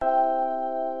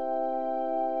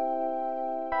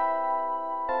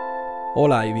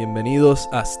Hola y bienvenidos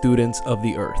a Students of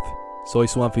the Earth. Soy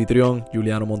su anfitrión,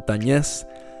 Juliano Montañez.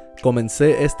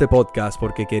 Comencé este podcast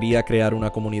porque quería crear una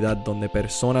comunidad donde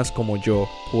personas como yo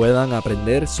puedan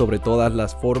aprender sobre todas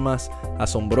las formas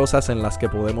asombrosas en las que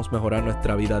podemos mejorar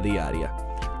nuestra vida diaria.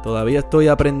 Todavía estoy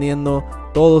aprendiendo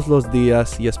todos los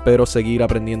días y espero seguir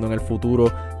aprendiendo en el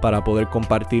futuro para poder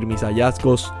compartir mis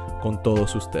hallazgos con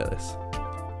todos ustedes.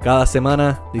 Cada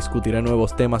semana discutiré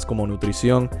nuevos temas como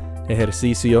nutrición,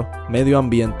 ejercicio, medio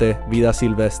ambiente, vida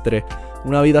silvestre,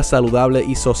 una vida saludable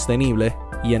y sostenible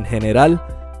y en general,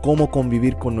 cómo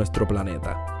convivir con nuestro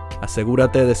planeta.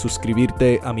 Asegúrate de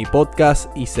suscribirte a mi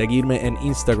podcast y seguirme en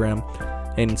Instagram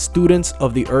en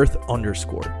studentsoftheearth_.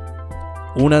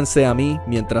 Únanse a mí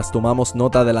mientras tomamos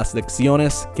nota de las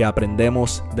lecciones que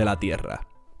aprendemos de la Tierra.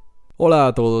 Hola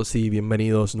a todos y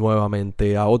bienvenidos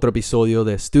nuevamente a otro episodio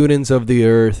de Students of the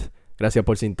Earth. Gracias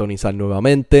por sintonizar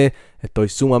nuevamente. Estoy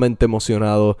sumamente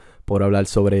emocionado por hablar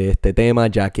sobre este tema,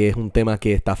 ya que es un tema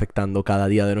que está afectando cada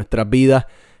día de nuestras vidas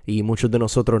y muchos de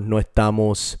nosotros no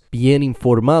estamos bien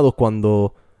informados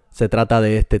cuando se trata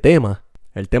de este tema.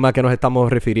 El tema que nos estamos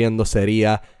refiriendo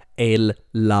sería el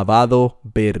lavado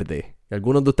verde.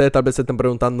 Algunos de ustedes tal vez se estén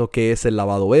preguntando qué es el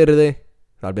lavado verde.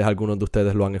 Tal vez algunos de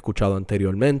ustedes lo han escuchado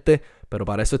anteriormente, pero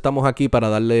para eso estamos aquí, para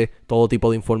darle todo tipo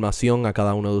de información a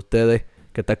cada uno de ustedes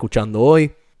que está escuchando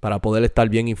hoy, para poder estar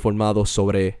bien informados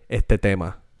sobre este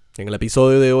tema. En el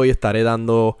episodio de hoy estaré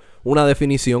dando una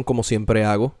definición, como siempre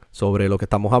hago, sobre lo que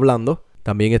estamos hablando.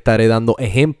 También estaré dando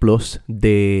ejemplos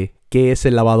de qué es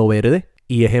el lavado verde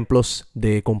y ejemplos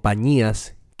de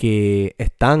compañías que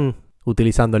están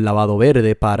utilizando el lavado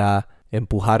verde para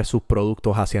empujar sus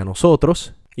productos hacia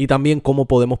nosotros. Y también cómo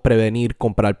podemos prevenir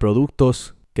comprar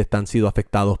productos que están siendo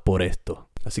afectados por esto.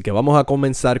 Así que vamos a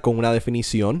comenzar con una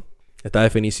definición. Esta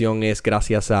definición es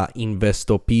gracias a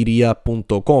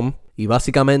investopedia.com y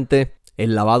básicamente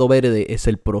el lavado verde es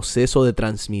el proceso de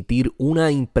transmitir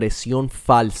una impresión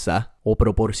falsa o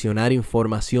proporcionar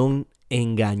información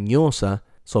engañosa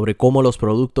sobre cómo los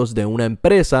productos de una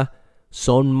empresa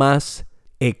son más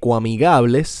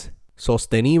ecoamigables,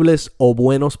 sostenibles o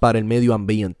buenos para el medio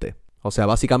ambiente. O sea,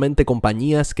 básicamente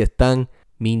compañías que están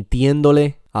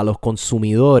mintiéndole a los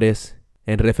consumidores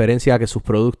en referencia a que sus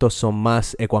productos son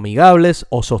más ecoamigables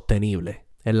o sostenibles.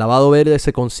 El lavado verde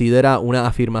se considera una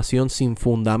afirmación sin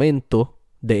fundamento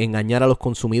de engañar a los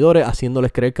consumidores,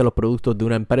 haciéndoles creer que los productos de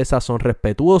una empresa son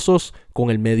respetuosos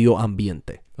con el medio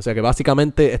ambiente. O sea que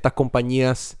básicamente estas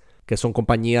compañías, que son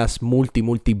compañías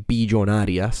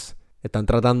multibillonarias, están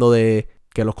tratando de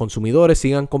que los consumidores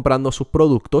sigan comprando sus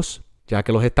productos, ya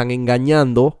que los están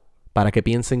engañando para que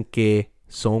piensen que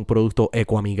son productos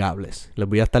ecoamigables. Les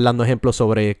voy a estar dando ejemplos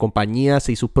sobre compañías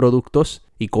y sus productos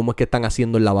y cómo es que están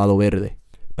haciendo el lavado verde.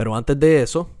 Pero antes de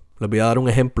eso, les voy a dar un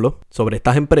ejemplo sobre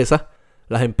estas empresas.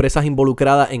 Las empresas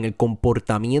involucradas en el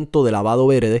comportamiento de lavado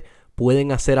verde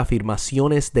pueden hacer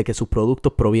afirmaciones de que sus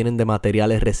productos provienen de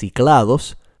materiales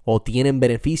reciclados o tienen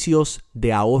beneficios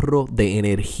de ahorro de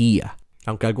energía.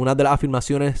 Aunque algunas de las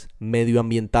afirmaciones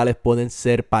medioambientales pueden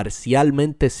ser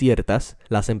parcialmente ciertas,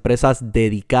 las empresas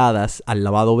dedicadas al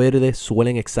lavado verde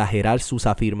suelen exagerar sus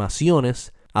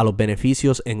afirmaciones a los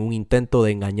beneficios en un intento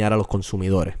de engañar a los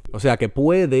consumidores. O sea que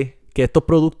puede que estos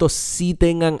productos sí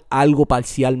tengan algo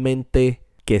parcialmente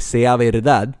que sea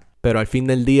verdad, pero al fin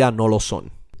del día no lo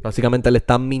son. Básicamente le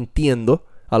están mintiendo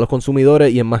a los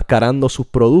consumidores y enmascarando sus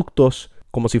productos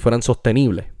como si fueran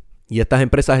sostenibles. Y estas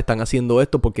empresas están haciendo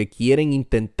esto porque quieren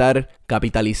intentar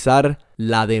capitalizar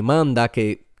la demanda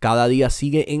que cada día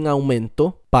sigue en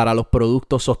aumento para los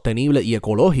productos sostenibles y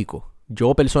ecológicos.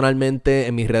 Yo personalmente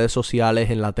en mis redes sociales,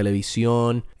 en la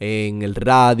televisión, en el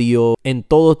radio, en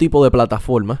todo tipo de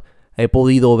plataformas, he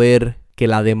podido ver que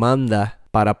la demanda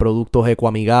para productos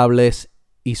ecoamigables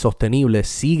y sostenibles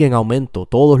sigue en aumento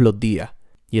todos los días.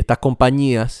 Y estas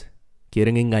compañías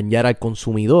quieren engañar al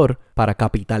consumidor para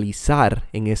capitalizar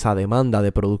en esa demanda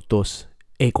de productos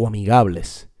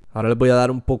ecoamigables. Ahora les voy a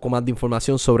dar un poco más de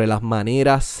información sobre las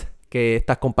maneras que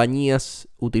estas compañías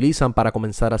utilizan para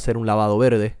comenzar a hacer un lavado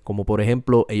verde. Como por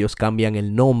ejemplo, ellos cambian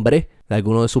el nombre de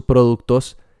algunos de sus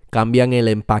productos, cambian el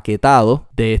empaquetado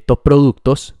de estos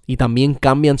productos y también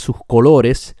cambian sus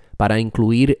colores para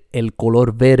incluir el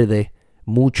color verde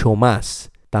mucho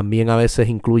más. También a veces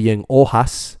incluyen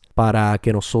hojas para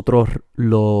que nosotros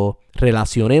lo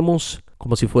relacionemos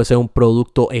como si fuese un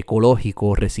producto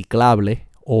ecológico, reciclable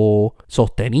o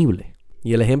sostenible.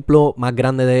 Y el ejemplo más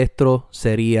grande de esto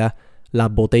sería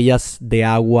las botellas de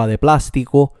agua de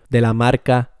plástico de la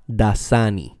marca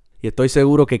Dasani. Y estoy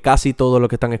seguro que casi todos los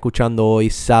que están escuchando hoy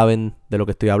saben de lo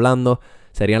que estoy hablando.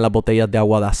 serían las botellas de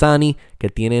agua Dasani que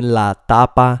tienen la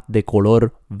tapa de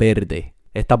color verde.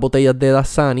 Estas botellas de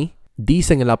Dasani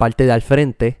dicen en la parte de al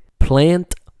frente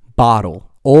Plant Bottle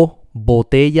o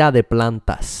botella de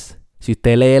plantas. Si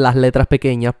usted lee las letras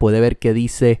pequeñas puede ver que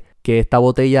dice que esta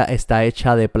botella está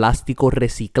hecha de plástico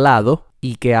reciclado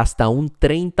y que hasta un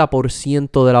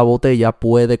 30% de la botella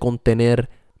puede contener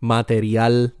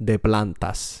material de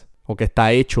plantas o que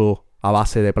está hecho a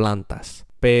base de plantas.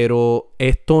 Pero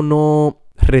esto no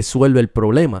resuelve el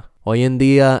problema. Hoy en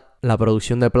día la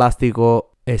producción de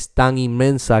plástico es tan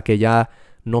inmensa que ya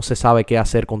no se sabe qué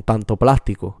hacer con tanto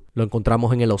plástico. Lo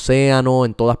encontramos en el océano,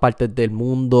 en todas partes del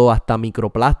mundo, hasta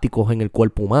microplásticos en el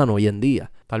cuerpo humano hoy en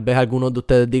día. Tal vez algunos de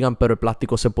ustedes digan, pero el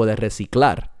plástico se puede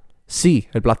reciclar. Sí,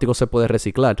 el plástico se puede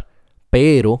reciclar,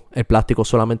 pero el plástico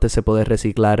solamente se puede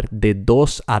reciclar de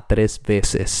 2 a 3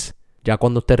 veces. Ya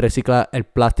cuando usted recicla el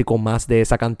plástico más de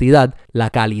esa cantidad, la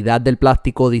calidad del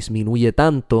plástico disminuye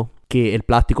tanto que el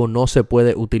plástico no se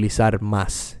puede utilizar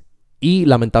más. Y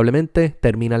lamentablemente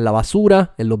termina en la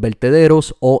basura, en los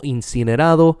vertederos o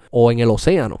incinerado o en el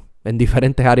océano, en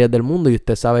diferentes áreas del mundo. Y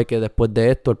usted sabe que después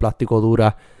de esto el plástico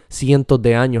dura cientos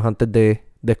de años antes de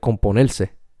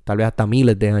descomponerse, tal vez hasta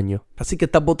miles de años. Así que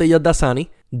estas botellas Dasani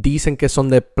dicen que son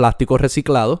de plástico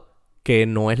reciclado, que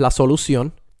no es la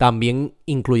solución. También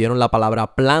incluyeron la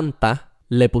palabra planta,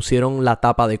 le pusieron la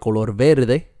tapa de color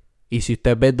verde. Y si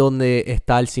usted ve donde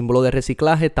está el símbolo de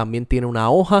reciclaje, también tiene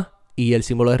una hoja y el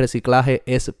símbolo de reciclaje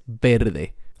es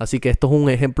verde. Así que esto es un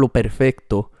ejemplo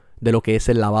perfecto de lo que es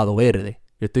el lavado verde.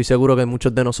 Yo estoy seguro que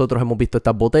muchos de nosotros hemos visto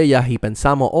estas botellas y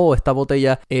pensamos, esta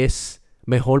botella es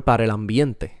mejor para el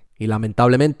ambiente. Y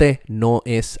lamentablemente no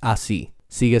es así.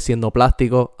 Sigue siendo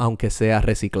plástico aunque sea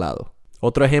reciclado.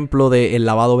 Otro ejemplo del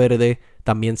lavado verde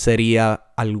también sería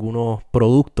algunos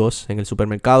productos en el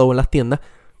supermercado o en las tiendas.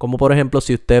 Como por ejemplo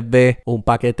si usted ve un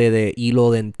paquete de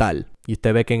hilo dental y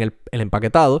usted ve que en el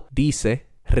empaquetado dice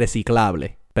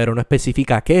reciclable, pero no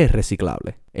especifica qué es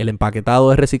reciclable. ¿El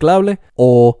empaquetado es reciclable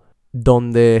o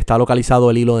donde está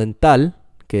localizado el hilo dental,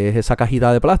 que es esa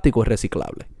cajita de plástico, es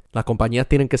reciclable? Las compañías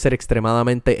tienen que ser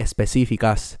extremadamente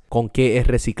específicas con qué es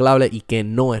reciclable y qué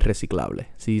no es reciclable.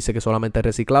 Si dice que solamente es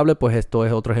reciclable, pues esto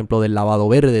es otro ejemplo del lavado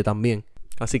verde también.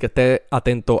 Así que esté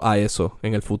atento a eso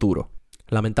en el futuro.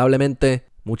 Lamentablemente,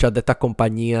 muchas de estas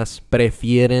compañías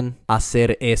prefieren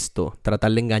hacer esto,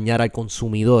 tratar de engañar al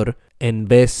consumidor en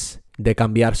vez de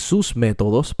cambiar sus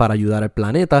métodos para ayudar al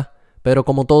planeta. Pero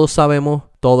como todos sabemos,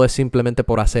 todo es simplemente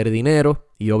por hacer dinero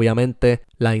y obviamente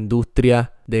la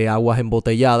industria de aguas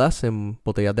embotelladas, en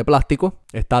botellas de plástico,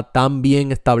 está tan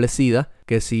bien establecida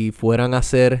que si fueran a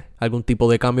hacer algún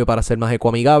tipo de cambio para ser más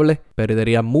ecoamigable,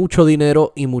 perderían mucho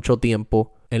dinero y mucho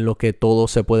tiempo en lo que todo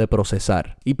se puede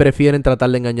procesar. Y prefieren tratar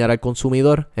de engañar al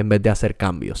consumidor en vez de hacer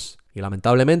cambios. Y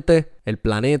lamentablemente, el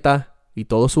planeta y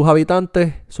todos sus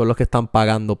habitantes son los que están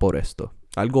pagando por esto.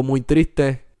 Algo muy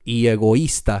triste y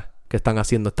egoísta que están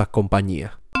haciendo estas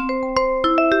compañías.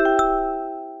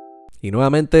 Y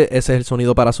nuevamente ese es el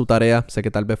sonido para su tarea. Sé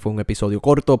que tal vez fue un episodio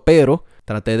corto, pero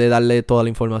traté de darle toda la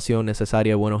información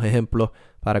necesaria y buenos ejemplos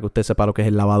para que usted sepa lo que es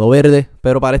el lavado verde.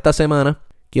 Pero para esta semana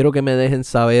quiero que me dejen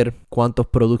saber cuántos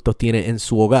productos tiene en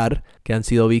su hogar que han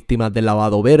sido víctimas del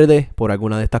lavado verde por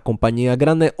alguna de estas compañías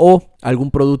grandes o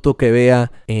algún producto que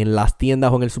vea en las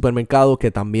tiendas o en el supermercado que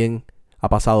también ha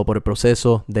pasado por el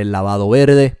proceso del lavado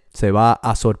verde. Se va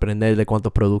a sorprender de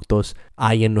cuántos productos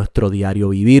hay en nuestro diario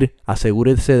vivir.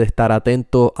 Asegúrense de estar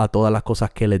atento a todas las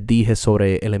cosas que les dije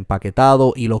sobre el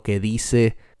empaquetado y lo que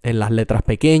dice en las letras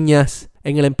pequeñas.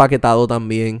 En el empaquetado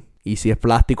también. Y si es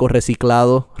plástico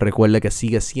reciclado, recuerde que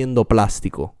sigue siendo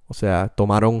plástico. O sea,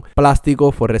 tomaron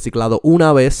plástico, fue reciclado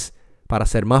una vez para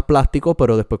hacer más plástico,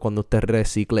 pero después cuando usted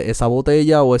recicle esa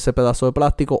botella o ese pedazo de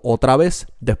plástico otra vez,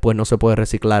 después no se puede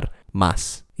reciclar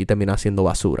más y termina siendo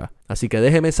basura. Así que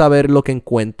déjeme saber lo que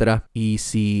encuentra y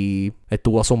si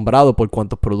estuvo asombrado por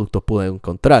cuántos productos pude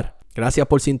encontrar. Gracias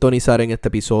por sintonizar en este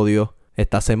episodio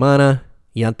esta semana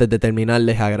y antes de terminar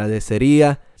les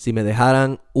agradecería si me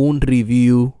dejaran un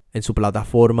review en su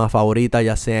plataforma favorita,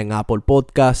 ya sea en Apple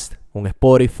Podcast, en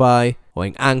Spotify o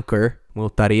en Anchor. Me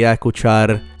gustaría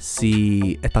escuchar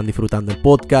si están disfrutando el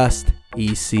podcast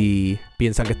y si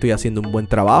piensan que estoy haciendo un buen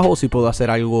trabajo, si puedo hacer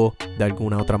algo de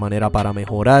alguna otra manera para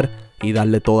mejorar y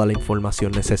darle toda la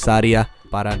información necesaria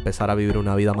para empezar a vivir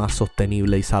una vida más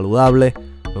sostenible y saludable.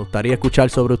 Me gustaría escuchar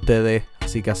sobre ustedes,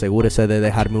 así que asegúrese de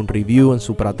dejarme un review en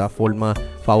su plataforma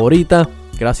favorita.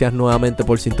 Gracias nuevamente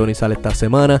por sintonizar esta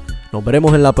semana. Nos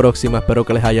veremos en la próxima. Espero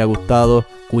que les haya gustado.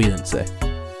 Cuídense.